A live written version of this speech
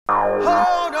Hold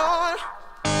on,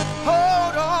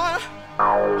 hold on,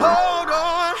 hold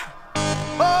on,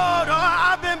 hold on.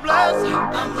 I've been blessed.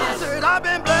 I'm blessed. Said I've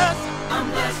been blessed.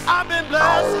 I'm blessed. I've been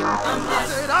blessed. I'm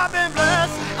blessed. Said I've been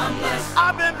blessed. I'm blessed.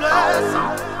 I've been blessed.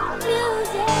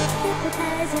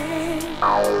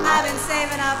 I've been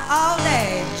saving up all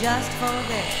day just for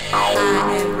this. I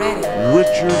am ready.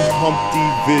 Richard Humpty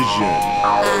Vision.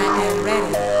 I am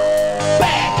ready.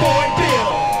 Bad boy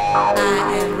Bill.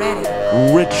 I am ready.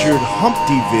 Richard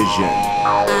Humpty Vision.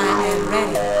 I am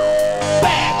ready.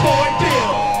 Bad boy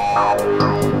Bill.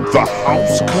 The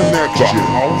House Connection. The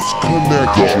House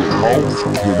Connection. The House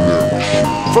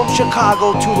Connection. From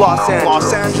Chicago to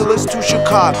Los Angeles to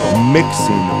Chicago.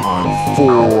 Mixing on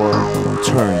 4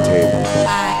 turntables.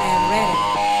 I